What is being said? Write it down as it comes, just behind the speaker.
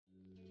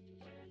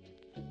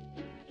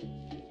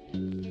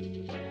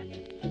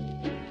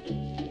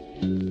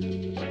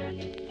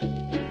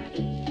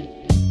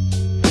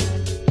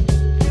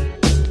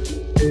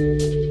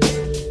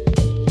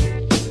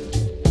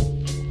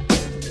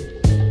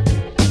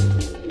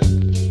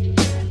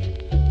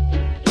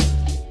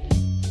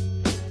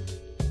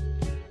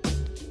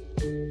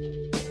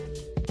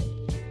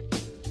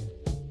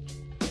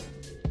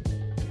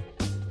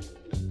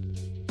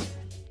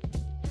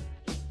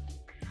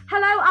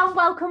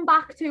Welcome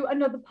back to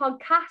another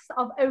podcast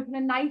of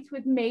Opening Night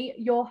with me,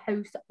 your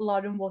host,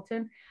 Lauren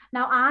Wooton.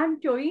 Now, I'm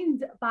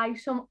joined by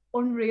some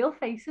unreal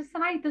faces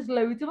tonight. There's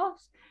loads of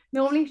us.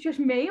 Normally, it's just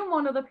me and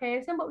one other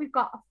person, but we've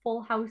got a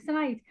full house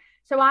tonight.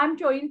 So I'm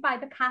joined by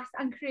the cast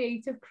and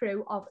creative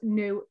crew of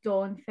New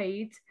Dawn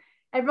Fades.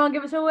 Everyone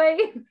give us a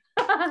wave.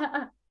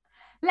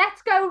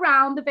 Let's go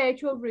around the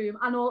virtual room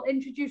and all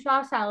introduce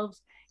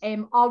ourselves,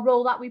 our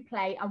role that we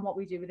play and what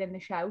we do within the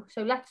show.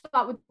 So let's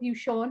start with you,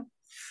 Sean.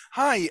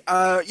 Hi,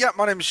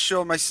 my name is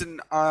Sean Mason.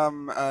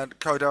 I'm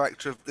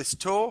co-director of this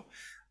tour,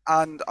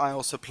 and I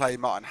also play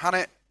Martin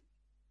Hannett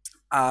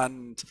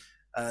and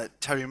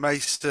Terry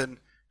Mason,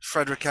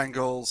 Frederick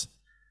Engels,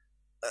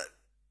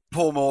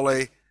 Paul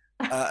Morley,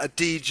 a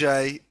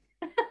DJ,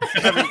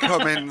 Kevin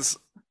Cummins,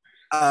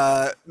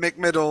 Mick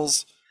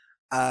Middles,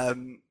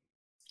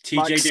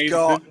 Mike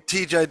Scott,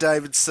 TJ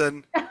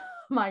Davidson.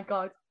 My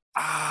God.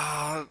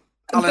 Alan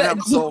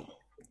Hempsall.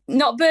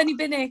 Not Bernie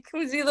Binnick,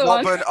 was the other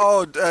one.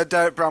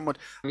 Derek Bramwood.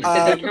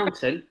 The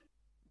accountant?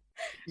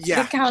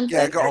 Yeah,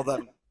 I got all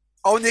them.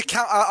 Oh, and the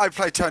account. I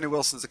play Tony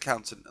Wilson's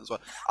accountant as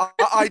well.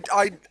 I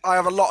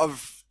have a lot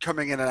of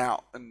coming in and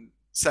out and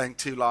saying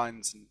two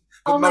lines.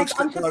 I'm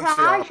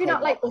surprised you're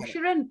not like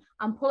ushering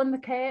and pulling the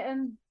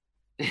curtain.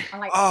 And,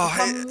 like,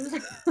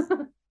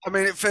 I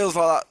mean, it feels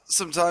like that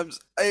sometimes.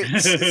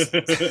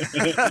 Actually,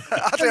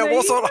 I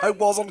was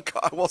on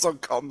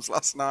comms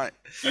last night.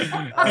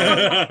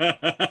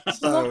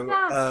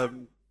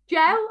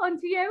 Joe,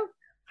 on to you.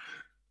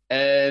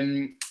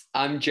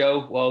 I'm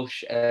Joe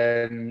Walsh.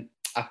 I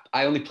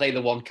only play the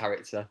one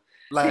character.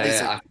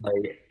 I've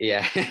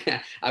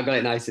got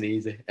it nice and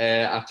easy.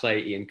 I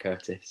play Ian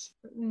Curtis.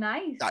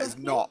 Nice. That is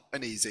not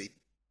an easy.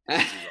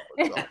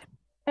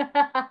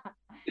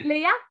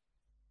 Leah.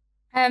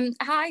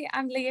 Hi,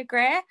 I'm Leah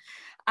Gray.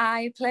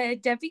 I play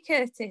Debbie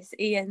Curtis,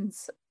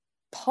 Ian's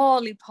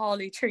poorly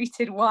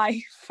treated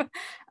wife.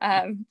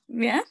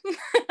 Lovely.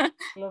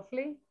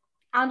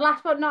 And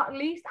last but not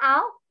least,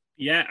 Al.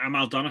 Yeah, I'm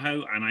Al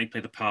Donohoe, and I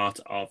play the part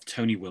of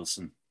Tony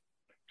Wilson.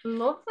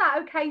 Love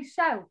that. Okay,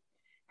 so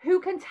who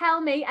can tell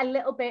me a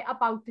little bit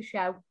about the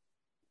show?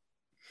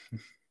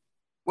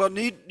 Well,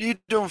 New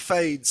Dawn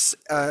Fades,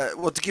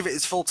 to give it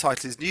its full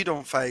title, is New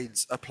Dawn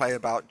Fades, a play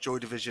about Joy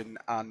Division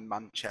and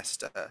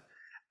Manchester.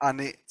 And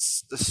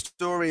it's the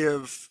story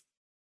of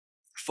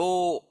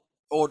 4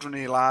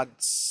 ordinary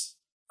lads,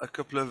 a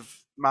couple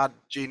of mad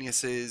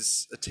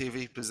geniuses, a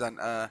TV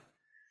presenter,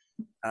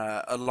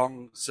 a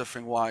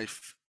long-suffering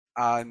wife,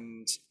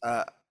 and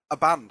a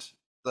band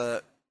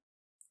that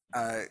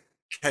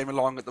came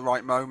along at the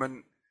right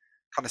moment,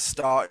 kind of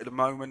started a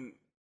moment,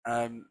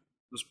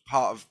 was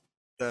part of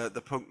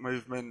the punk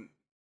movement,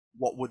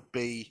 what would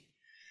be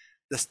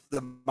the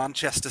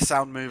Manchester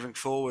sound moving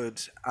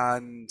forward,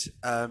 and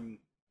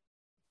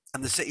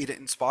the city that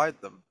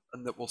inspired them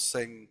and that will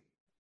sing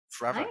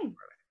forever. Nice. Really.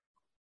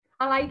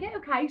 I like it.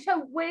 Okay,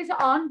 so where's it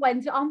on?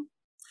 When's it on?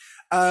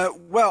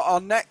 Well, our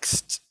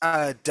next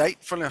date,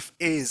 funnily enough,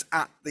 is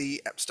at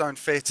the Epstein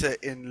Theatre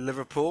in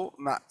Liverpool,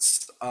 and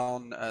that's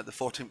on the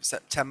 14th of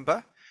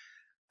September.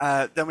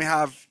 Then we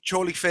have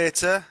Chorley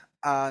Theatre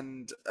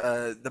and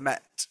the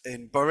Met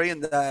in Bury,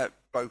 and they're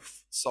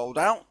both sold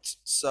out,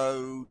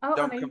 so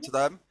don't come to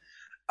them.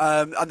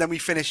 And then we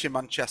finish in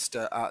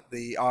Manchester at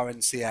the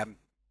RNCM.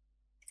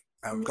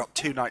 We've got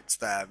 2 nights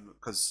there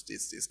because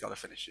it's got to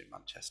finish in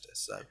Manchester.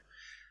 So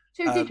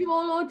did you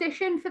all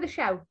audition for the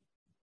show?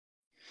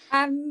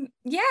 So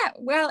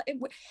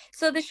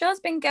the show's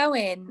been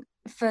going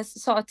for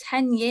sort of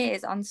 10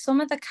 years, and some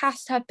of the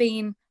cast have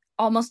been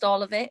almost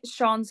all of it.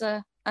 Sean's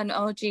an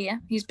OG.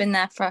 He's been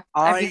there for.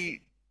 I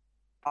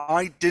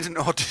didn't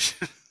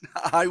audition.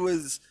 I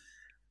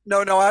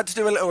had to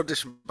do a little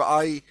audition,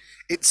 but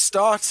it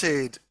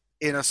started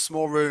in a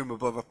small room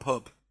above a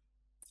pub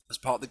as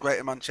part of the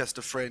Greater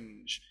Manchester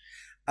Fringe,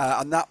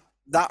 and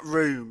that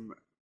room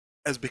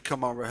has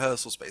become our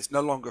rehearsal space. It's no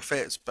longer a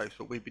theatre space,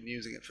 but we've been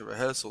using it for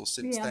rehearsals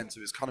since then.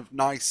 So it's kind of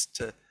nice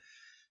to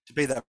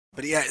be there.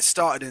 But yeah, it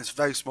started in this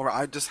very small room.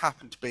 I just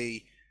happened to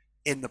be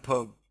in the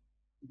pub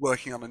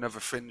working on another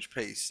Fringe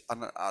piece,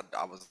 and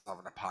I was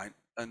having a pint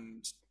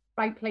and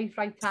right place,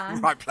 right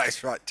time. Right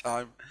place, right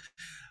time.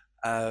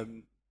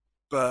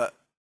 But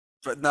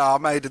no, I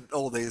made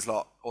all these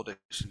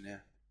audition. Yeah.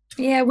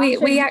 Yeah,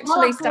 we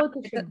actually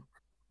started.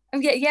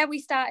 We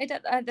started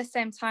at the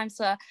same time.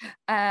 So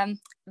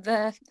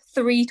the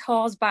 3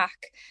 tours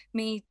back,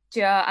 me,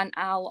 Joe, and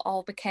Al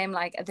all became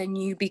like the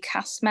newbie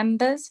cast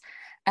members,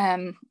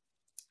 and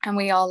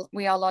we all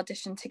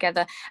auditioned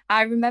together.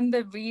 I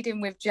remember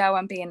reading with Joe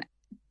and being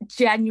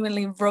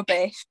genuinely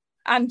rubbish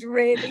and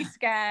really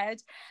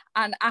scared.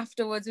 And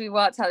afterwards, we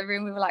walked out of the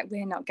room. We were like,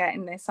 "We're not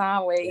getting this,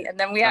 are we?" And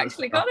then we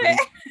actually got it.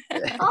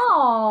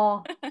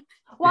 Oh,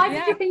 why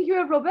did you think you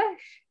were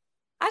rubbish?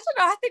 I don't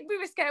know. I think we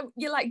were scared.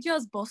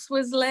 Joe's bus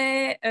was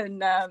late,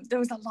 and there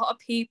was a lot of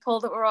people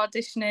that were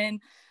auditioning.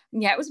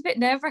 Yeah, it was a bit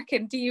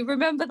nerve-wracking. Do you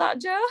remember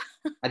that, Joe?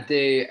 I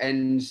do,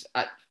 and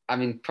I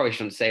mean, probably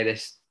shouldn't say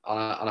this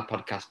on a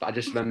podcast, but I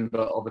just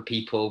remember other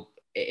people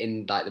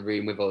in like the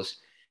room with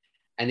us,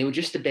 and they were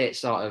just a bit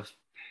sort of,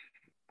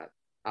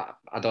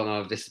 I don't know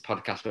if this is a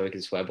podcast where we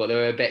can swear, but they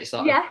were a bit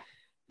sort of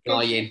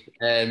annoying,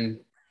 and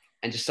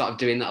just sort of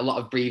doing a lot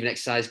of breathing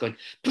exercise, going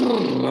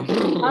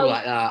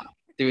like that,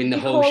 doing the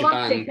whole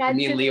shebang.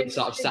 Me and Liam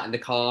sort of sat in the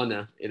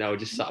corner, you know,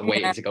 just sort of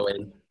waiting to go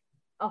in.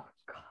 Oh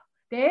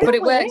God, but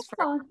it works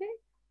for aren't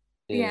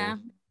they? Yeah.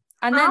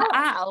 And then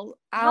Al,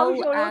 how was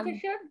your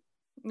audition?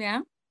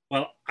 Yeah.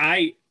 Well,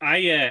 I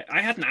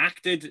hadn't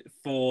acted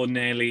for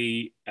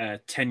nearly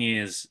 10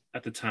 years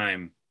at the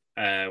time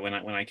when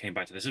I came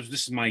back to this.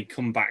 This is my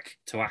comeback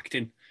to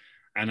acting,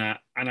 and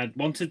I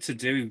wanted to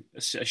do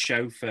a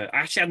show for. I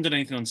actually hadn't done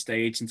anything on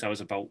stage since I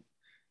was about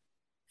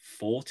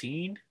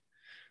 14.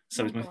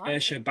 So it was my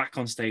first show back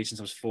on stage since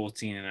I was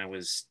 14, and I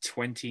was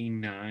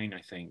 29,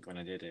 I think, when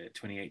I did it,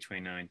 28,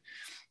 29.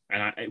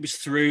 And it was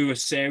through a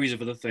series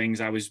of other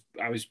things. I was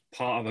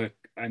part of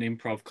an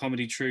improv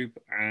comedy troupe,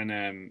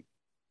 and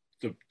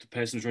the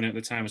person who was running it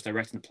at the time was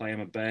directing the play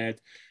I'm a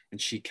Bird, and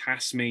she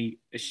cast me.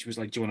 She was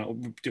like, do you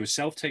want to do a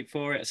self-tape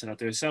for it? I said, I'll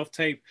do a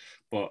self-tape,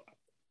 but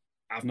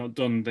I've not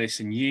done this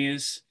in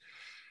years.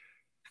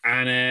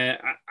 And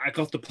I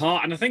got the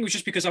part, and I think it was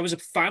just because I was a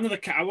fan of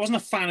I wasn't a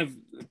fan of,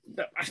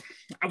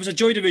 I was a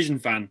Joy Division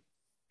fan,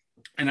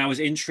 and I was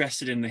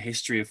interested in the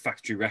history of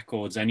Factory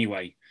Records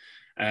anyway.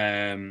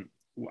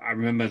 I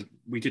remember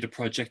we did a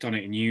project on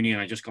it in uni,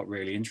 and I just got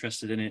really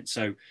interested in it.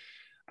 So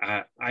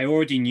I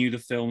already knew the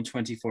film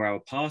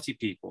 24-Hour Party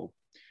People,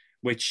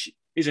 which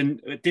is a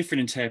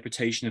different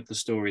interpretation of the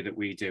story that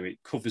we do. It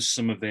covers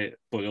some of it,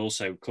 but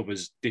also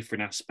covers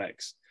different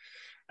aspects.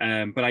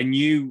 But I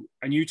knew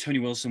Tony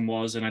Wilson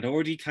was, and I'd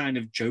already kind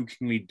of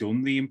jokingly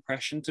done the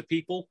impression to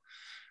people.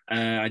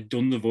 I'd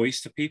done the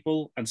voice to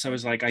people. And so I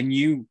was like, I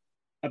knew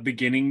a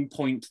beginning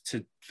point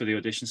for the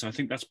audition. So I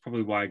think that's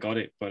probably why I got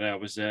it. But I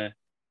was a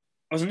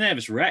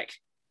nervous wreck.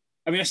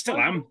 I mean, I still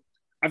am.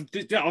 Of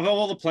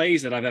all the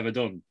plays that I've ever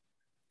done,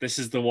 this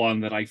is the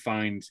one that I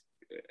find.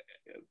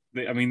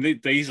 I mean,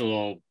 these will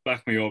all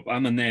back me up.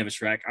 I'm a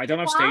nervous wreck. I don't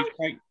have stage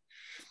fright.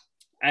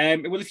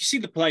 Well, if you see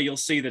the play, you'll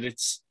see that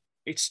it's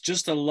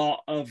just a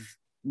lot of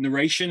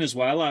narration as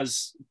well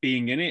as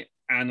being in it,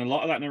 and a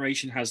lot of that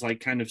narration has like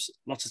kind of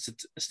lots of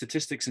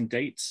statistics and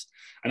dates.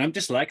 And I'm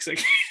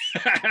dyslexic.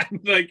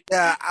 Like,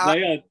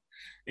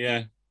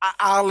 yeah.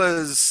 Al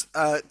as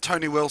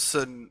Tony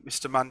Wilson,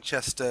 Mr.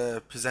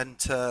 Manchester,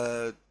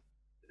 presenter,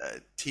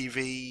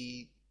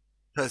 TV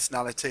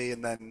personality,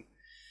 and then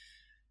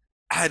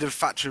head of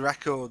Factory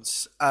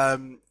Records,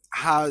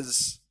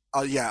 has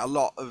a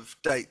lot of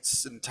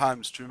dates and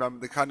times to remember.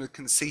 The kind of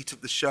conceit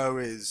of the show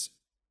is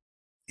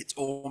it's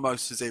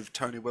almost as if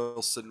Tony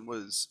Wilson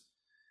was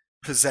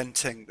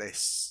presenting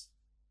this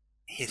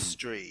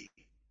history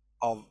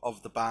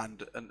of the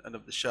band and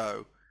of the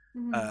show.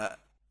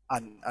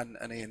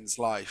 And Ian's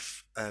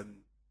life.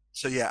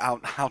 So yeah,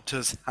 Al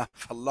does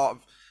have a lot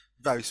of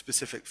very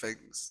specific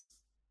things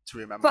to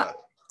remember.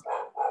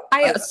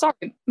 But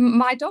sorry,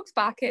 my dog's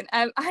barking.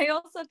 I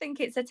also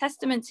think it's a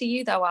testament to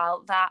you, though,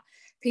 Al, that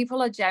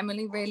people are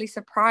generally really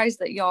surprised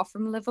that you're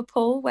from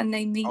Liverpool when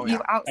they meet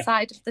you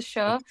outside of the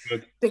show,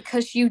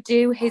 because you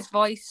do his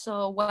voice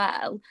so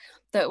well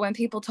that when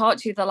people talk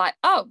to you, they're like,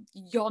 "Oh,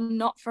 you're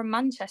not from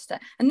Manchester,"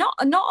 and not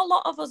a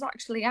lot of us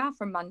actually are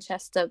from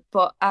Manchester,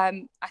 but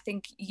I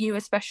think you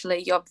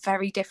especially, you're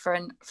very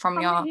different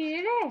from Can we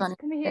hear it?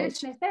 Can we hear it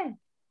snippet?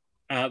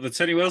 The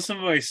Tony Wilson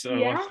voice. Oh,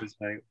 yeah. watch this,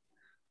 mate.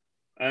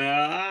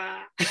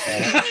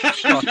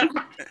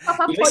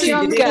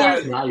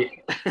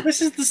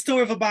 This is the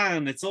story of a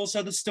band. It's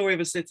also the story of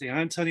a city.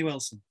 I'm Tony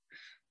Wilson.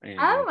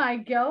 Oh my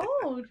God.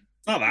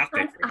 It's not that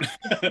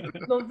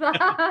different. Love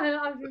that.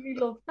 I absolutely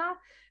love that.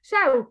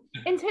 So,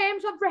 in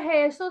terms of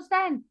rehearsals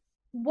then,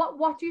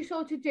 what do you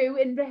sort of do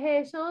in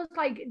rehearsals?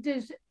 Like,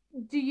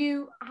 do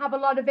you have a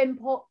lot of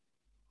input,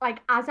 like,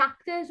 as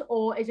actors,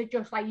 or is it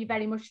just like you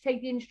very much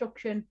take the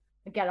instruction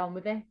and get on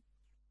with it?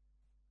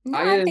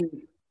 No,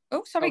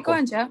 go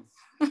on, Joe.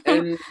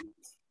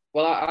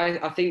 Well,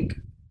 I think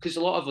because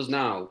a lot of us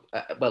now,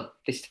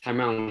 this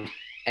time around,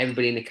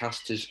 everybody in the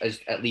cast has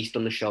at least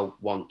done the show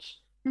once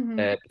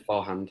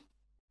beforehand.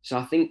 So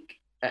I think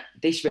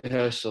this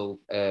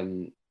rehearsal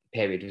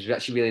period was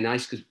actually really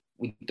nice because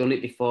we'd done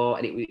it before,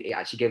 and it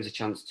actually gave us a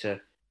chance to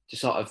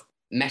sort of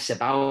mess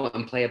about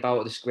and play about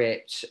with the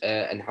script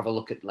and have a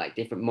look at like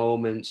different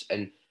moments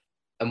and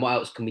what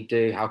else can we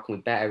do, how can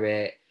we better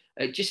it,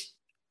 just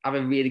have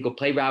a really good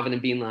play rather than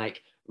being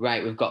like,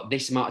 right, we've got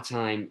this amount of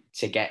time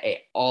to get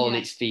it all on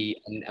its feet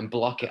and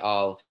block it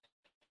all.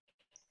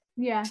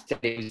 Yeah. So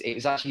it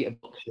was actually a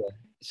book show.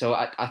 So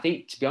I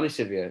think, to be honest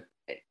with you,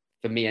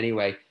 for me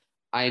anyway,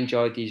 I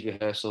enjoyed these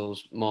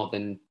rehearsals more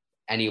than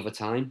any other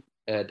time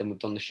than we've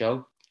done the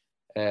show.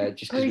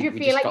 Just because you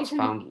feel like you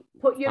can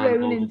put your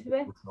own into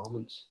it.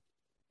 Moments.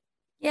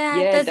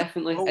 Yeah,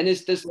 definitely. And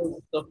there's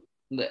stuff.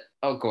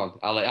 Oh, go on.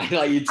 I'll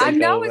let you take over. I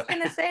know. I was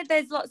going to say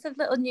there's lots of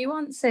little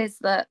nuances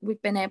that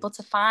we've been able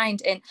to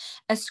find in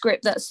a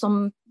script that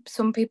some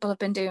people have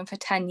been doing for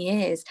 10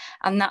 years,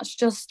 and that's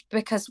just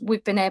because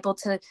we've been able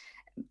to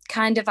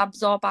kind of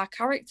absorb our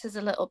characters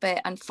a little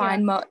bit and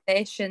find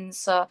motivation.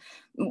 So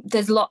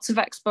there's lots of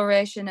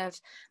exploration of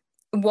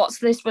what's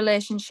this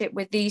relationship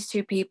with these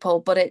two people,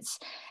 but it's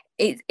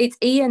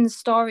Ian's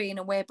story in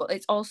a way, but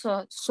it's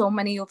also so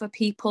many other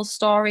people's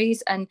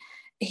stories, and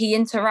he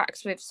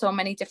interacts with so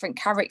many different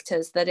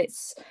characters that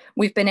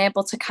we've been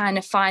able to kind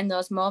of find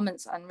those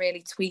moments and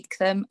really tweak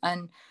them.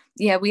 And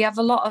yeah,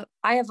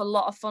 I have a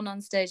lot of fun on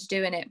stage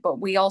doing it, but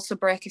we also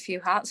break a few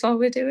hearts while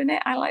we're doing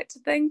it, I like to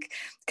think,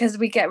 because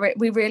we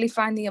really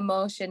find the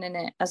emotion in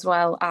it, as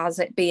well as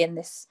it being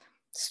this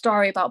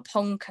story about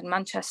punk and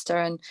Manchester,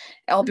 and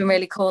it all been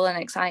really cool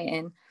and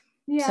exciting.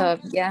 So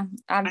yeah,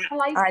 I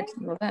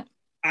love it.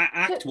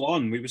 Act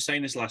 1, we were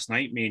saying this last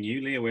night, me and you,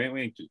 Leah, weren't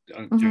we?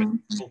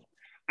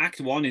 Act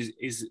 1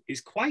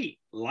 is quite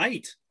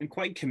light and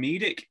quite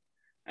comedic,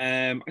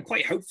 and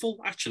quite hopeful,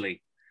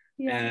 actually.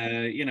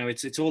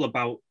 It's all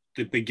about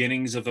the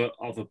beginnings of a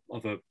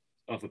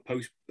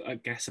post, I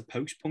guess, a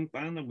post-punk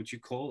band. Would you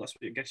call, that's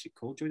what I guess you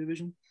call Joy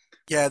Division?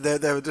 Yeah,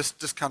 they were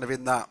just kind of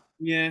in that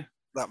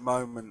that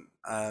moment.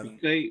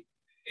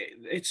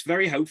 It's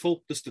very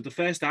hopeful. The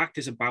first act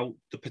is about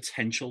the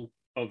potential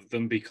of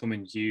them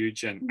becoming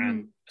huge,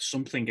 and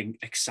something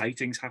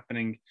exciting's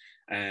happening,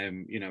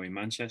 in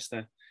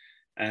Manchester.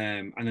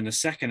 And then the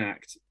second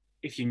act,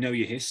 if you know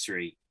your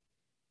history,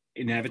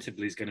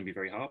 inevitably is going to be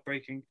very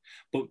heartbreaking.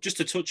 But just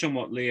to touch on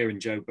what Leah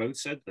and Joe both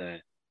said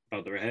there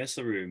about the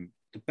rehearsal room,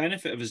 the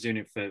benefit of us doing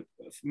it for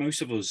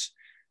most of us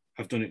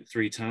have done it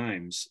 3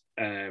 times,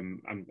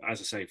 and as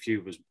I say, a few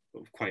of us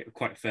quite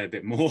a fair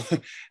bit more.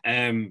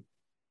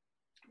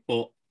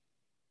 But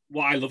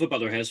what I love about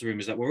the rehearsal room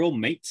is that we're all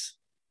mates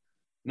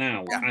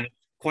now, and it's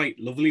quite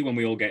lovely when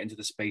we all get into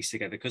the space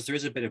together, because there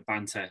is a bit of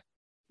banter,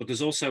 but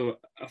there's also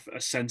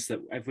a sense that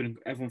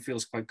everyone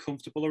feels quite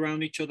comfortable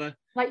around each other.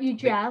 Like you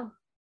gel.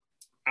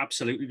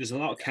 Absolutely, there's a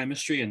lot of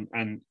chemistry and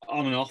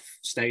on and off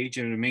stage,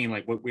 you know what I mean?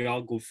 Like, we're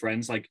all good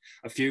friends. Like,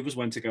 a few of us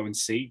went to go and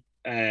see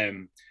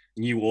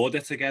New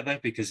Order together,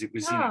 because it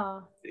was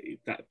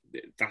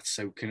that's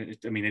so kind of,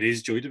 I mean, it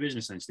is Joy Division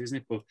essentially, isn't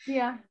it? But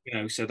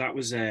so that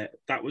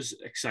was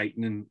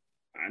exciting,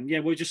 and yeah,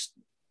 we're just,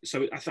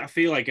 so I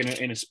feel like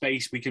in a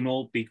space we can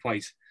all be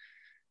quite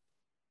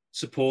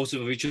supportive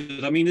of each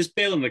other. I mean, there's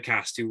Bill in the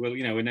cast who will,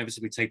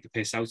 inevitably take the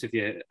piss out of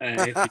you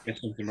if you get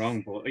something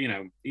wrong, but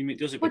he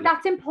does it. But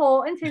that's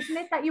important, isn't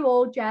it, that you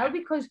all gel,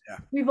 because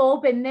we've all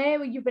been there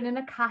where you've been in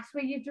a cast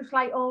where you're just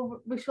like,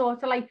 oh, we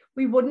sort of like,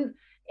 we wouldn't,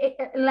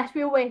 unless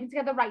we were working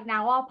together right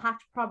now, our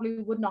paths probably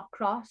would not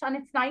cross. And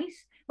it's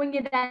nice when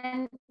you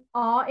then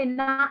are in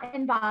that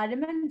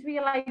environment where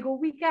you're like, oh,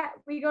 we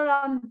go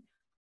on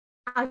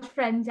as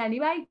friends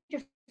anyway,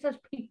 just as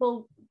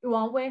people who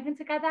aren't working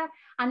together,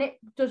 and it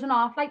doesn't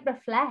half like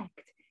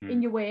reflect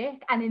in your work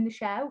and in the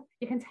show.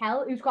 You can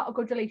tell who's got a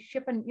good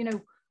relationship, and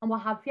and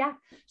what have you.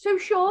 So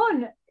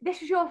Sean,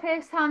 this is your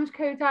first time as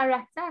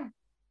co-director?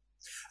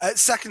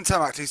 Second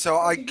time, actually. So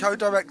I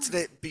co-directed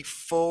it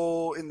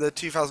before in the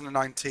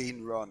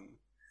 2019 run,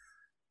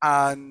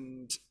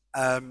 and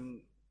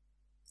then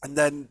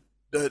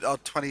our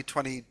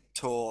 2020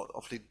 tour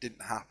obviously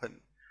didn't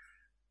happen,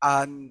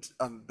 and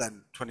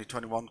then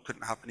 2021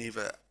 couldn't happen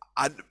either.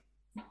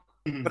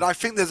 But I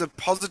think there's a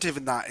positive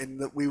in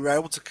that we were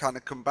able to kind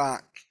of come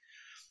back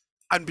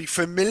and be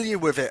familiar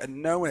with it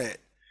and know it,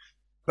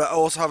 but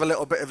also have a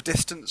little bit of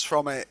distance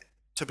from it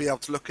to be able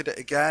to look at it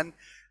again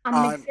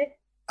and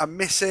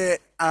miss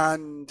it.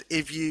 And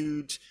if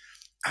you'd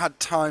had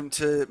time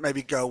to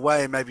maybe go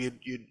away, maybe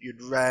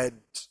you'd read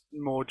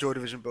more Joy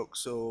Division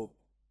books or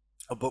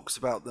books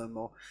about them,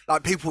 or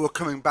like people were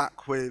coming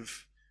back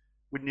with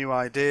new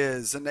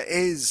ideas, and it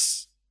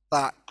is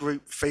that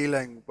group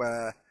feeling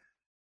where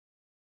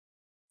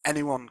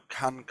anyone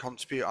can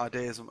contribute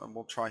ideas and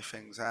we'll try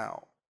things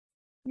out.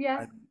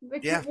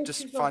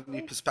 Just find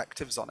new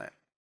perspectives on it,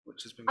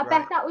 which has been great. I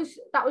bet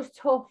that was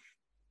tough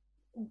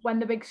when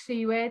the big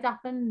C word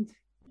happened.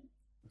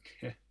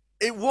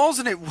 It was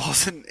and it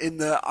wasn't, in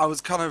that I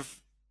was kind of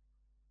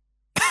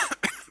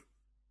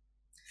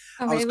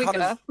I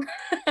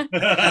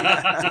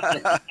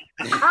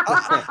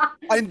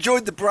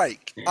enjoyed the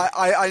break.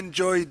 I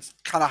enjoyed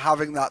kind of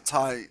having that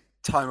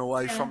time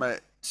away from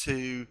it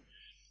to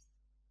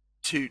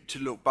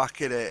look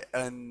back at it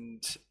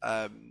and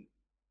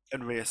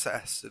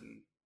reassess,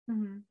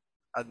 and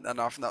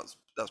I think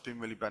that's been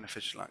really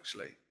beneficial,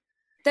 actually.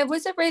 There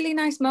was a really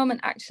nice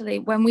moment, actually,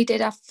 when we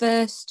did our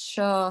first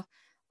show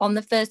on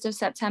the 1st of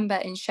September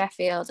in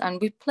Sheffield, and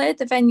we played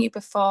the venue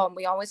before and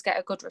we always get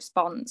a good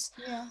response.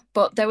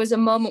 But there was a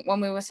moment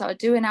when we were sort of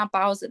doing our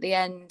bows at the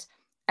end,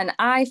 and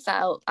I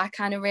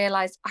kind of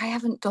realised I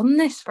haven't done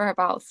this for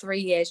about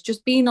 3 years,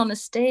 just being on a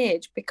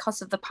stage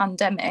because of the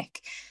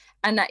pandemic.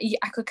 And I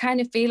could kind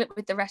of feel it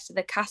with the rest of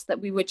the cast, that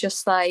we were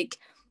just like,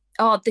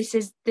 oh, this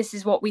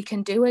is what we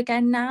can do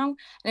again now.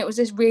 And it was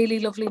this really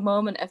lovely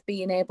moment of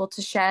being able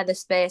to share the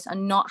space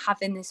and not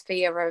having this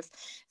fear of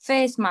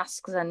face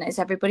masks and is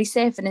everybody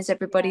safe and is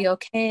everybody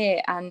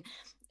okay. And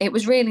it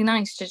was really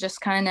nice to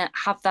just kind of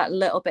have that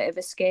little bit of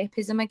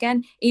escapism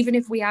again. Even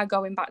if we are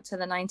going back to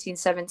the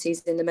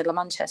 1970s in the middle of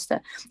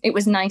Manchester, it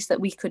was nice that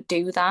we could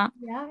do that.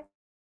 Yeah.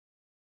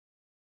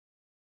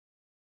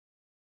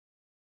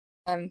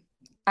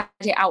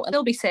 It out,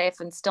 still be safe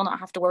and still not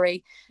have to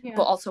worry,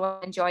 but also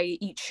enjoy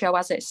each show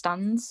as it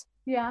stands.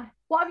 Yeah.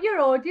 What have your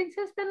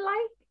audiences been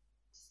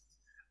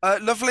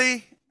like?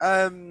 Lovely.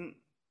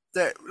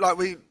 Like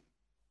we,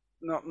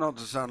 not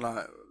to sound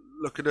like,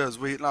 look at us.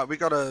 We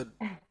got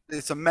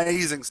this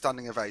amazing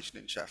standing ovation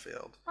in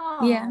Sheffield.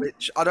 Yeah.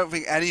 Which I don't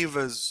think any of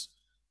us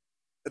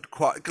had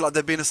quite, like,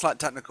 there'd been a slight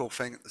technical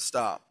thing at the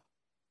start.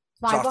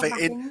 Why, So what I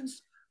think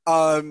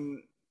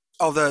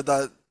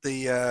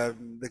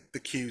the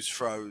cues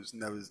froze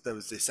and there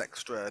was this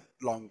extra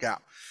long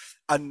gap,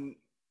 and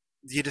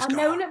you just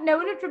no one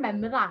would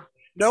remember that.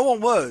 No one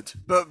would,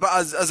 but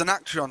as an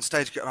actor on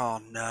stage, going, oh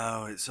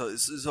no, it's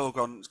all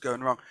gone, it's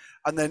going wrong,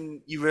 and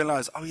then you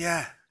realise, oh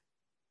yeah,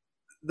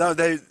 no,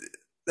 they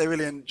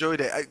really enjoyed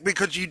it,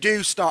 because you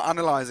do start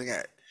analysing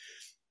it,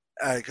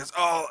 because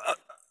are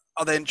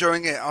they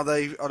enjoying it? Are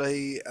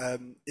they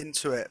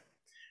into it?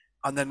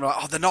 And then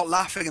they're not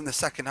laughing in the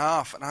second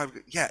half, and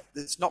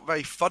it's not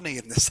very funny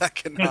in the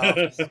second half.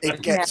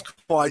 It gets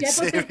quite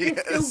serious. But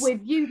they're still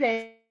with you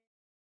there.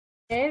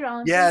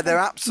 Yeah, they're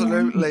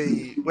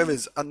absolutely with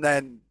us. And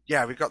then,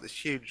 we got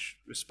this huge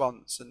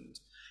response. And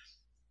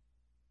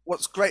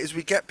what's great is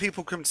we get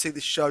people come to see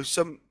this show.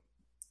 Some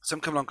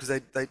come along because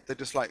they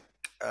just like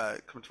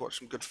come to watch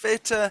some good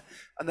theatre.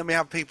 And then we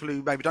have people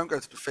who maybe don't go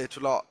to the theatre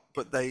a lot,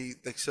 but they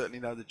certainly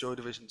know the Joy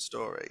Division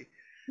story.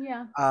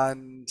 Yeah.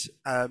 And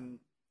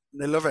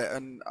they love it.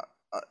 And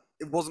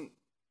it wasn't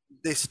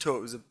this tour,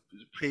 it was a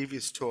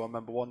previous tour. I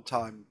remember one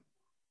time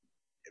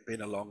it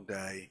being a long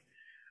day,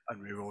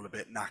 and we were all a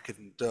bit knackered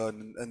and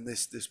done. And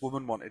this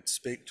woman wanted to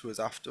speak to us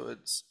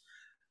afterwards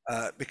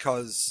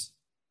because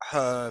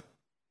her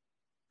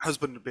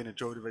husband had been a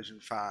Joy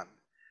Division fan,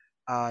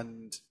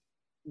 and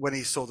when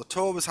he saw the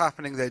tour was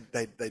happening,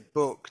 they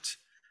booked,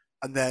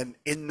 and then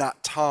in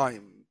that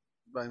time,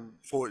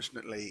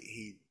 unfortunately,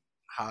 he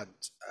had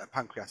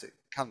pancreatic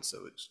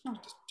cancer, which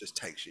just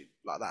takes you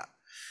like that.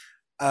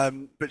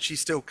 But she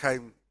still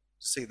came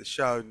to see the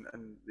show,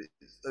 and it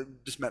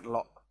just meant a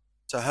lot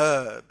to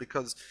her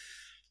because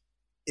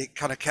it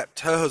kind of kept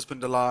her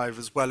husband alive,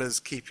 as well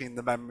as keeping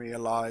the memory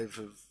alive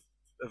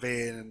of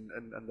Ian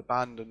and the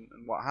band and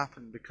what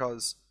happened,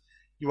 because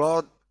you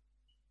are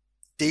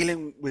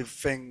dealing with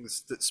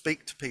things that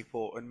speak to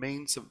people and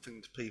mean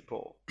something to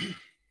people.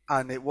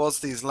 And it was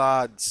these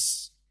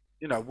lads,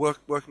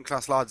 working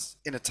class lads,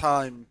 in a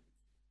time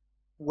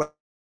where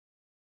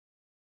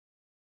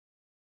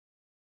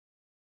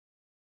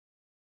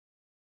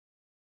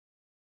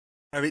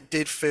it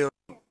did feel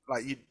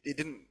like it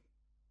didn't,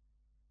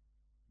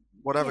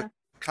 whatever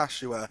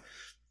class you were,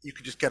 you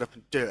could just get up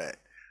and do it,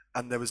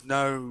 and there was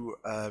no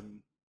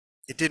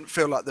it didn't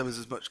feel like there was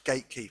as much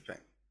gatekeeping.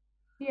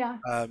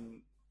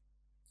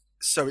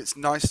 So it's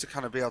nice to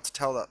kind of be able to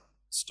tell that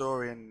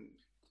story and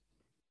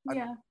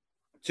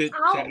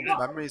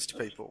memories to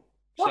people.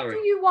 What do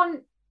you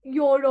want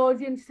your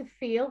audience to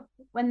feel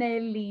when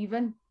they're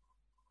leaving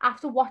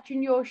after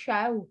watching your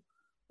show?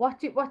 What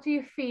do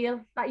you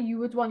feel that you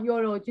would want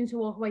your audience to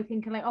walk away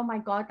thinking, like, oh my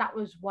God, that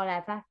was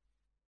whatever?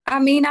 I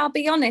mean, I'll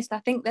be honest, I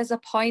think there's a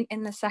point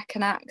in the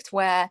second act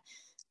where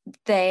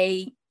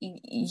we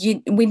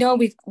know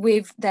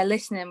they're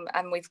listening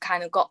and we've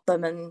kind of got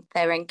them and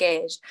they're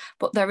engaged,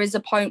 but there is a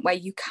point where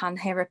you can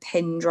hear a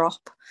pin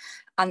drop,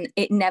 and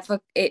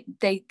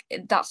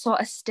that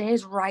sort of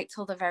stays right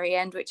till the very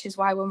end, which is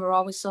why when we're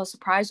always so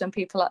surprised when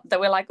people they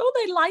were like, oh,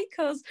 they like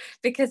us,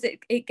 because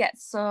it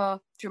gets so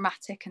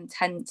dramatic and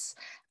tense.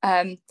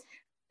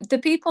 The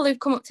people who've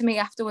come up to me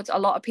afterwards, a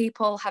lot of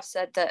people have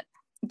said that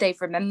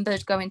they've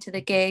remembered going to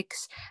the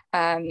gigs.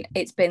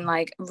 It's been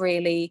like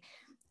really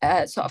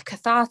sort of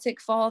cathartic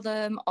for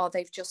them, or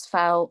they've just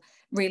felt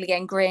really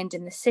ingrained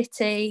in the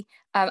city.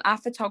 Our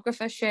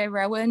photographer, Shay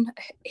Rowan,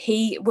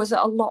 he was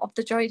at a lot of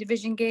the Joy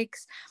Division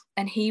gigs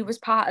and he was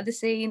part of the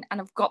scene,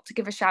 and I've got to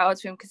give a shout out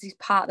to him because he's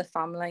part of the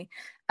family.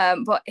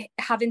 But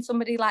having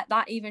somebody like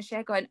that, even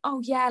Shay, going,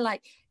 oh yeah,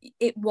 like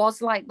it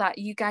was like that,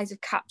 you guys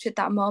have captured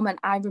that moment,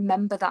 I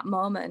remember that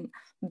moment.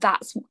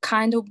 That's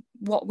kind of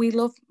what we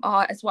love,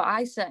 or it's what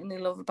I certainly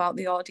love about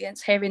the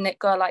audience, hearing it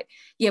go like,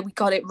 yeah, we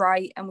got it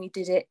right and we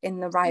did it in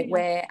the right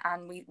way,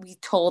 and we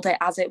told it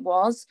as it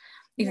was,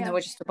 even though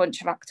we're just a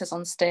bunch of actors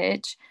on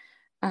stage.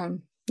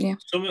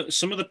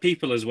 Some of the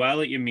people as well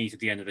that you meet at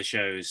the end of the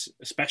shows,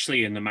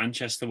 especially in the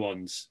Manchester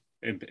ones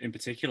in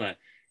particular,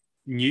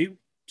 knew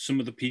some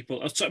of the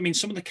people. I mean,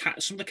 some of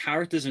the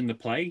characters in the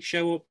play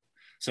show up.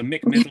 So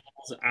Mick Middles,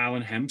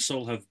 Alan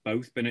Hemsel have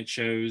both been at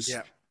shows.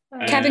 Yeah.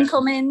 Kevin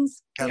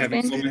Cummins.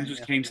 Kevin Cummins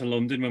just came to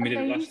London when we did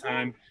it last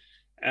time.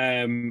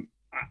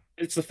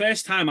 It's the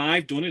first time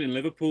I've done it in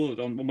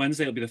Liverpool. On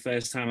Wednesday, it'll be the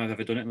first time I've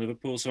ever done it in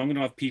Liverpool. So I'm going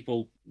to have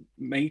people,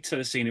 mates that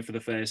have seen it for the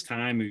first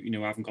time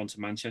who haven't gone to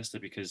Manchester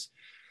because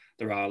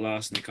they're our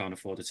last and they can't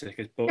afford a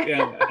ticket. But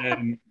yeah,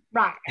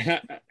 right.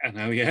 I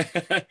know, yeah.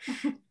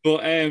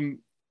 But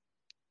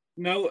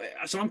No,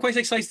 so I'm quite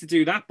excited to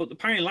do that. But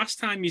apparently, last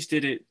time you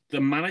did it,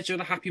 the manager of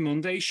the Happy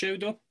Monday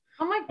showed up.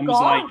 Oh my And God.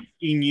 was like,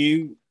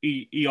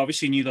 he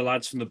obviously knew the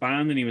lads from the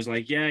band, and he was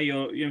like, yeah,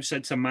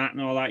 said to Matt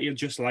and all that, you're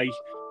just like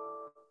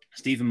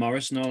Stephen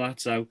Morris and all that.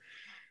 So,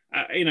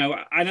 I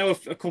know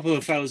a couple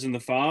of fellas in the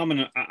farm,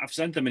 and I've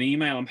sent them an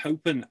email. I'm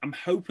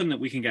hoping that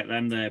we can get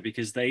them there,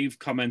 because they've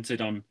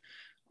commented on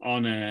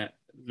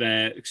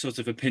their sort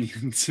of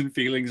opinions and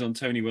feelings on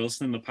Tony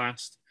Wilson in the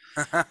past.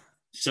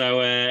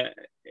 So,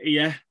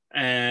 yeah,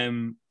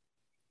 I'm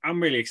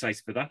really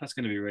excited for that. That's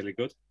going to be really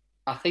good.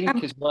 I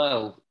think as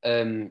well,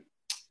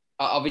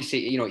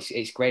 obviously,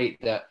 it's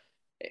great that,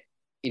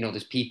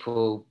 there's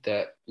people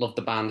that love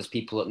the band, there's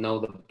people that know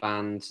the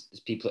band, there's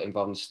people that are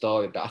involved in the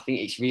story. But I think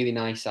it's really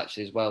nice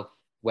actually as well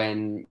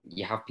when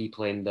you have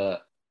people in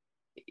that,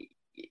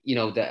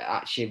 that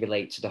actually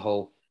relate to the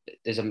whole.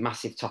 There's a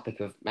massive topic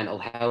of mental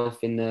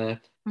health in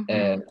there,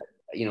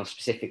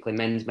 specifically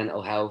men's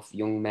mental health,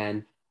 young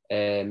men.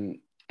 And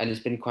there's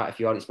been quite a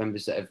few audience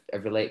members that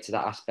have related to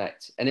that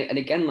aspect. And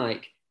again,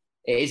 like,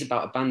 it is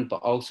about a band, but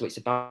also it's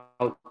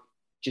about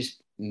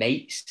just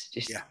mates,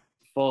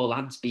 four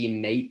lads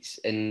being mates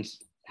and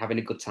having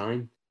a good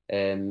time.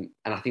 And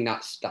I think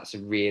that's a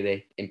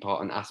really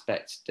important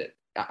aspect that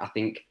I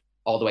think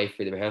all the way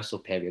through the rehearsal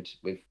period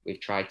we've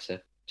tried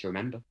to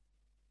remember.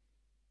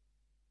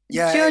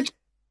 Yeah. George,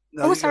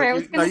 No, I was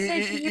going going to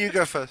say... You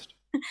go first.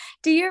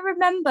 Do you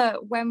remember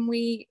when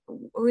we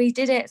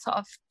did it sort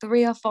of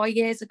 3 or 4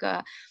 years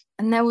ago,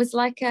 and there was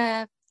like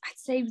I'd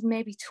say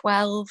maybe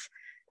 12,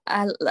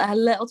 a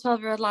little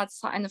 12-year-old lad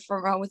sat in the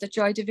front row with a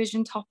Joy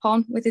Division top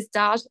on, with his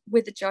dad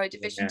with a Joy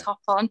Division top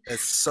on. There's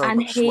so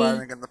much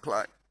swearing in the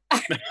play.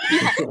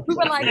 Yeah, we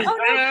were like, oh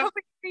no, cover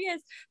your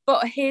ears.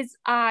 But his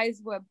eyes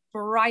were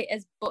bright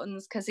as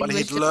buttons because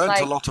he'd learned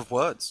a lot of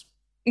words.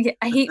 Yeah,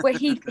 he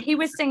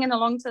was singing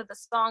along to the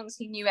songs.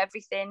 He knew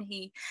everything.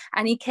 He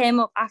came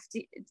up after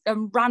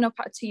and ran up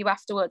to you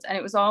afterwards, and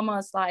it was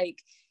almost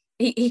like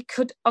he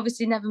could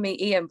obviously never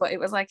meet Ian, but it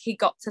was like he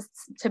got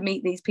to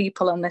meet these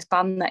people and this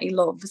band that he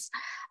loves,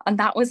 and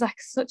that was like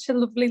such a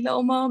lovely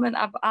little moment.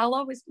 I'll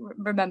always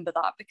remember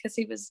that, because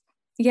he was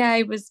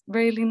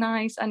really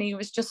nice, and he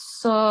was just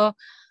so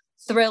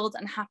thrilled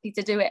and happy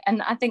to do it.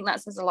 And I think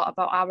that says a lot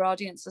about our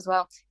audience as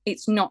well.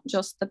 It's not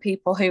just the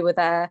people who were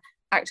there.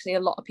 Actually, a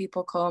lot of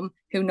people come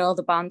who know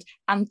the band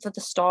and for the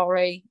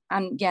story.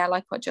 And yeah,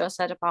 like what Joe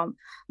said about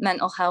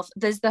mental health,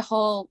 there's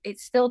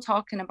it's still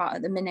talking about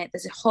at the minute,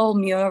 there's a whole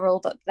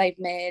mural that they've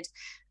made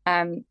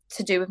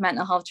to do with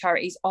mental health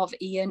charities of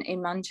Ian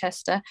in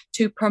Manchester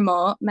to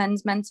promote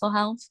men's mental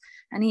health.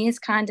 And he is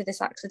kind of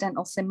this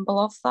accidental symbol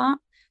of that.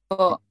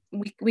 But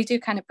we do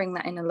kind of bring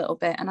that in a little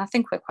bit. And I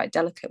think we're quite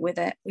delicate with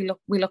it.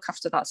 We look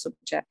after that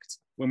subject.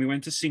 When we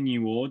went to see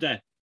New Order,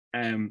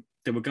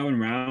 they were going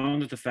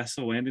round at the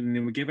festival, and they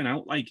were giving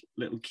out like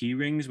little key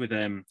rings with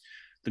the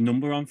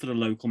number on for the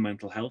local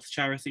mental health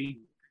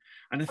charity.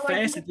 And at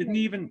first, I didn't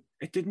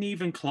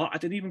even clock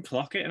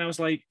it, and I was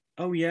like,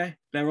 oh yeah,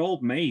 their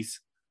old mate,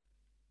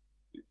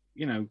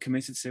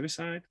 committed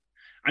suicide,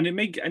 and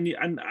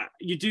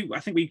you do. I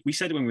think we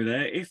said it when we were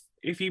there.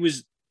 If he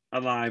was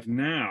alive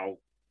now,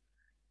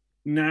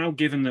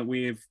 given that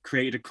we've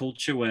created a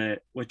culture where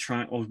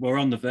we're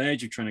on the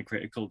verge of trying to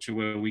create a culture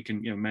where we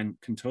can, men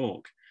can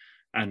talk.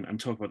 And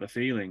talk about their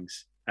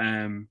feelings.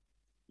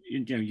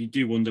 You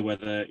do wonder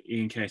whether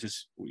Ian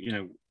Curtis,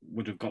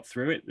 would have got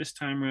through it this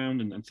time around,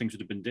 and things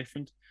would have been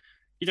different.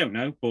 You don't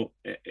know, but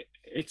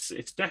it's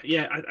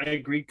yeah. I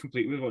agree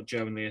completely with what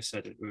Joe and Leah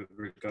said with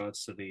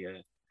regards to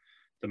the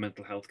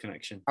mental health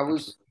connection. I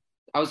was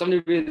having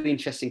a really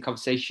interesting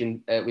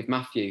conversation with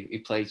Matthew, who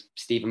plays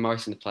Stephen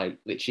Morris in the play,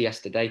 literally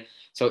yesterday.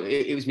 So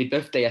it was my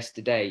birthday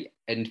yesterday,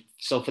 and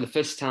so for the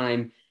first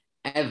time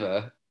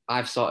ever,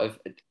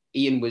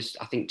 Ian was,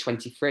 I think,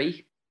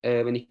 23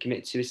 when he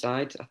committed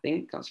suicide. I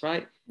think that's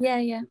right.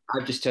 Yeah.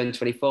 I've just turned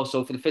 24.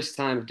 So for the first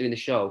time of doing the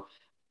show,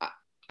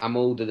 I'm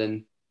older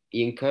than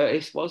Ian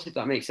Curtis was, if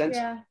that makes sense.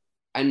 Yeah.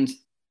 And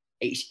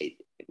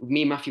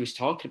me and Matthew was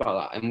talking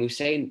about that, and we were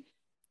saying,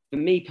 for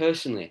me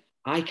personally,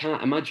 I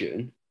can't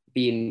imagine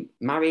being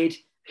married,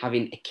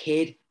 having a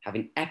kid,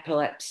 having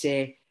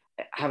epilepsy,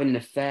 having an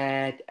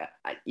affair,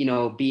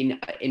 being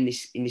in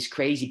this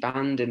crazy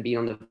band and being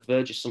on the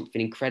verge of something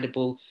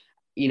incredible.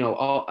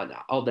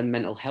 All the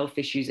mental health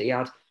issues that he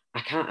had. I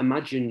can't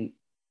imagine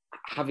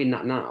having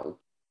that now.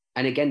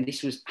 And again,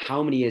 this was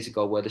how many years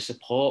ago, where the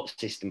support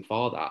system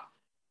for that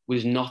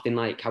was nothing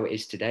like how it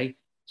is today.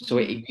 So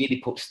it really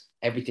puts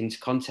everything into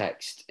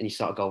context, and you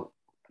sort of go,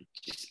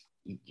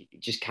 you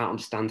just can't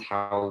understand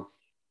how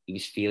he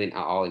was feeling at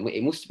all.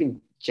 It must have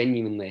been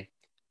genuinely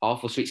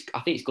awful. So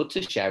I think it's good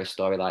to share a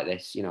story like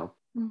this,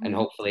 and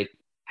hopefully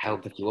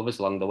help a few others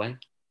along the way.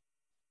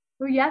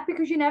 Well, yeah,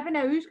 because you never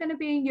know who's going to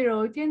be in your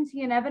audience.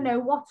 You never know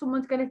what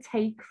someone's going to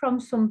take from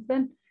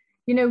something.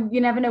 You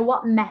never know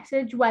what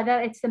message,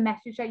 whether it's the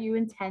message that you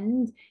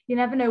intend. You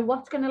never know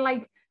what's going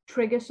to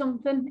trigger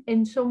something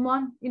in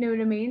someone. You know what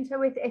I mean?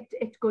 So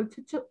it's good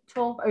to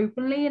talk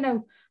openly,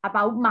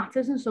 about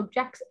matters and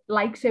subjects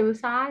like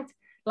suicide.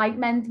 like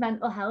men's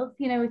mental health,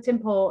 you know, it's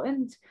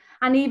important.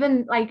 And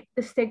even like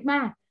the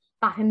stigma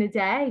back in the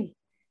day,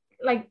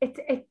 like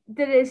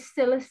there is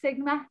still a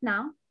stigma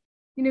now,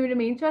 you know what I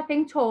mean? So I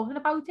think talking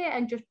about it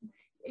and just,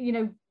 you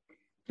know,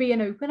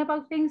 being open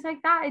about things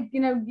like that, you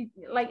know,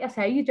 like I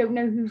say, you don't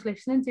know who's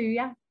listening to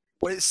you.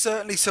 Well, it's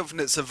certainly something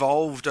that's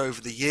evolved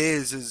over the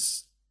years.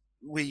 As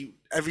we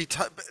every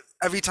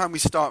time we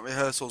start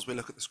rehearsals, we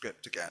look at the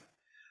script again,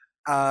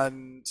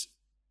 and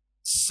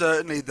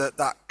certainly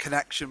that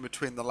connection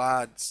between the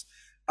lads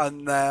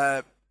and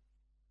their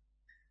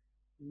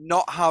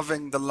not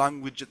having the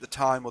language at the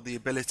time or the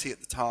ability at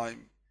the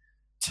time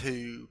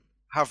to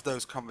have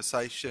those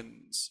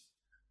conversations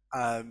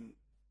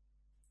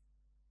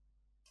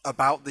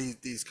about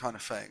these kind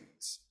of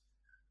things.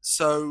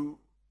 So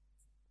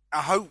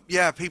I hope,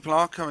 people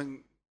are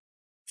coming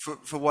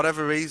for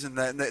whatever reason.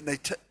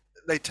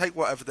 They take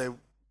whatever they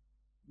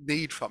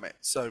need from it.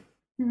 So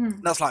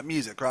that's like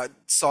music, right?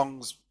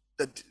 Songs,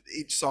 that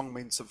each song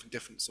means something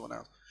different to someone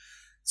else.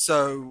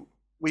 So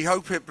we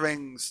hope it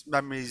brings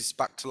memories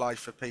back to life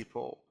for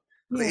people.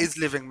 It is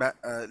living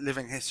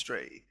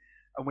history,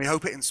 and we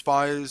hope it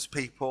inspires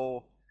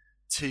people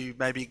to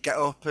maybe get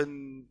up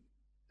and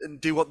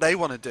do what they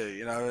want to do,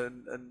 you know,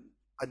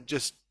 and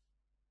just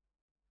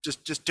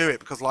do it,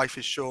 because life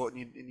is short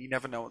and you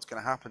never know what's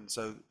going to happen.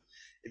 So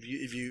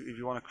if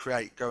you want to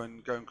create, go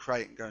and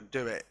create and go and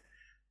do it.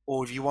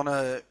 Or if you want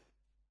to,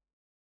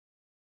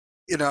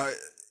 you know,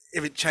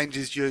 if it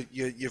changes your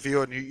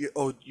view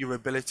or your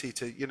ability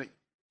to, you know,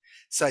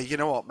 say, you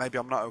know what, maybe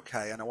I'm not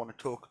okay and I want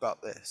to talk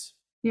about this.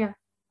 Yeah.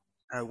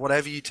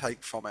 Whatever you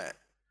take from it,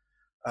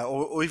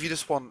 or if you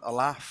just want a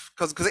laugh,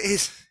 because it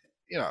is,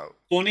 you know,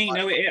 funny. Like,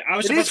 no, it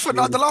is fun.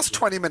 Like, the last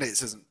 20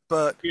 minutes isn't,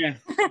 but The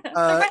rest of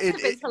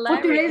it's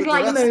but there is hilarious.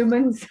 like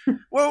moments.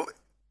 Well,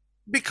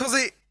 because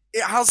it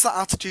has that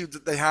attitude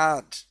that they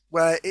had,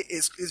 where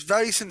it's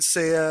very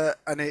sincere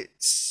and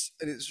it's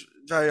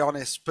very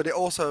honest, but it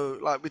also,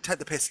 like, we take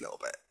the piss a little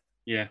bit.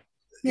 Yeah.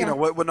 You know,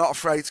 we're not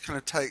afraid to kind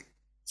of take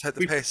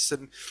the piss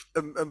and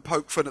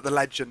poke fun at the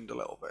legend a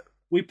little bit.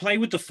 We play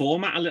with the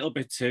format a little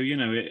bit too, you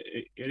know.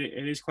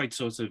 It is quite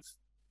sort of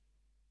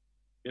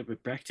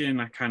Brechtian in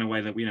that kind of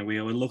way that, you know, we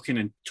are looking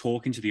and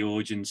talking to the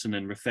audience and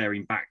then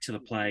referring back to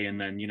the play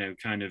and then, you know,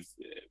 kind of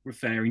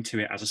referring to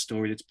it as a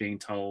story that's being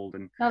told.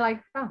 And I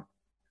like that.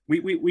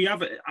 We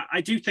have,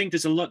 I do think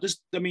there's a lot, there's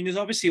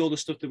obviously all the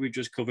stuff that we've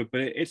just covered,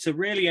 but it's a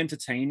really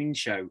entertaining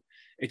show.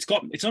 It's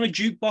on a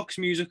jukebox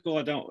musical.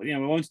 We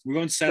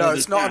won't sell it. No,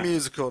 it's not a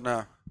musical,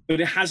 no. But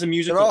it has a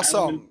musical. There are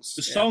songs.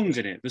 The songs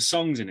in it. The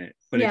songs in it.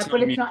 But it's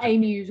not a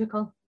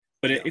musical.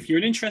 But if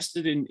you're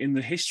interested in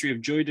the history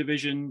of Joy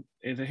Division,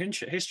 in the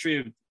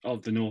history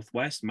of the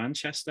Northwest,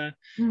 Manchester,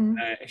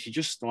 if you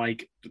just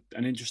like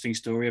an interesting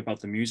story about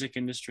the music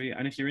industry,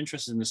 and if you're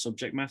interested in the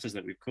subject matters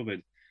that we've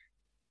covered,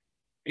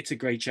 it's a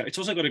great show. It's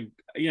also got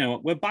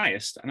we're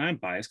biased, and I'm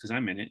biased because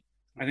I'm in it.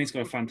 I think it's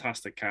got a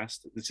fantastic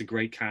cast. It's a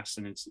great cast,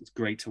 and it's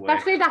great to work.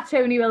 Especially that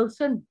Tony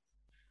Wilson.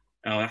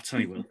 Oh, that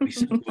Tony Wilson.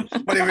 He's so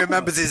good. When he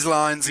remembers his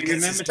lines and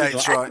gets his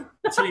dates right.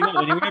 I tell you what,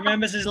 when he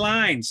remembers his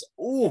lines,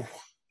 Low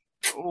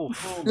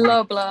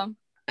blow.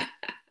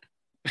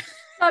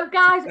 So,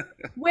 guys,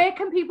 where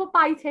can people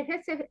buy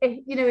tickets if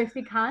they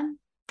can?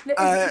 Is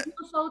it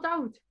sold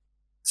out?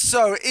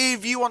 So,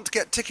 if you want to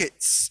get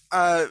tickets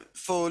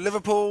for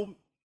Liverpool,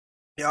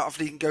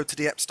 obviously you can go to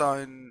the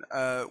Epstein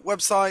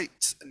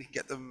website and you can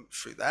get them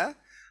through there,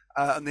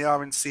 and the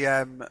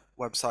RNCM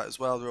website as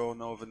well, the Royal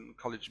Northern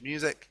College of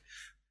Music.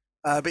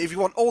 But if you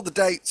want all the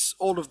dates,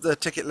 all of the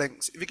ticket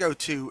links, if you go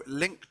to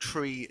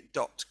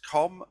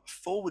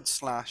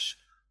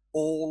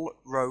linktree.com/All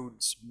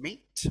Roads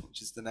Meet,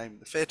 which is the name of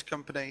the theatre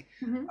company,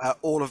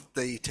 all of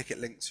the ticket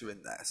links are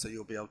in there, so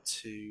you'll be able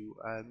to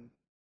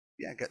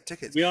get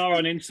tickets. We are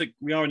on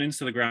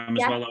Instagram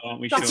as well,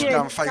 aren't we?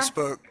 Instagram,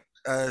 Facebook,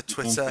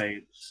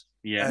 Twitter.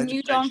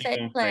 New Dawn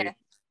Theatre Player.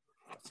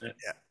 That's it.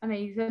 Yeah.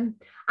 Amazing.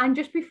 And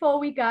just before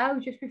we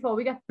get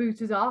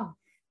booted off,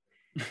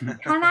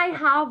 can I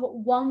have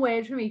one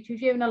word from each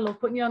of you? And I love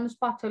putting you on the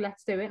spot, so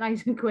let's do it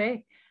nice and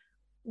quick.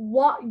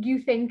 What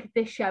you think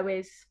this show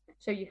is?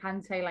 So you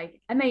can say,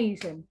 like,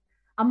 amazing,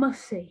 I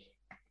must see.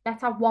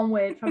 Let's have one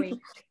word from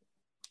each.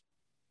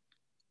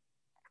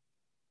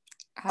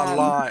 A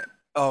lie.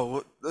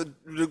 Oh, are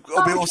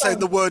we all saying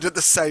the word at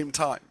the same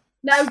time?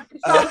 No,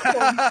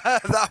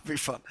 that'd be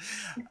fun.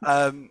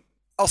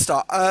 I'll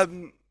start.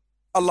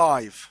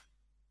 Alive.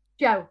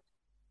 Joe.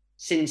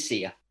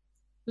 Sincere.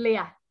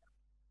 Leah.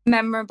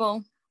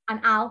 Memorable. And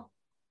Al.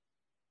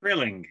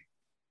 Thrilling.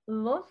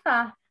 Love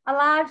that.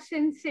 Alive,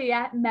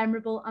 sincere,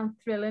 memorable, and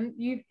thrilling.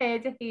 You've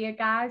heard it here,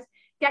 guys.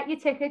 Get your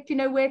tickets. You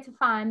know where to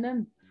find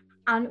them.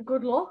 And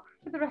good luck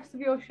for the rest of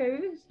your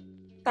shows.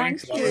 Thank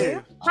Thank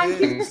you.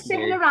 Thank you for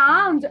sticking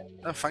around.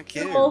 Oh, thank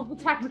you. All the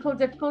technical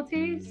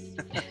difficulties.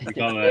 You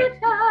got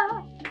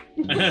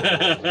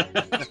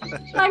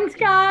Thanks,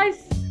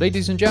 guys.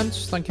 Ladies and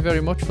gents, thank you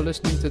very much for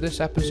listening to this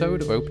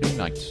episode of Opening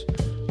Nights.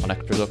 Our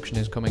next production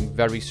is coming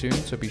very soon,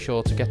 so be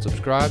sure to get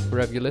subscribed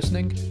wherever you're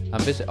listening,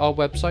 and visit our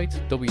website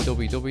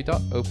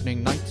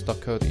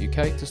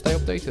www.openingnights.co.uk to stay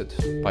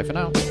updated. Bye for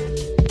now.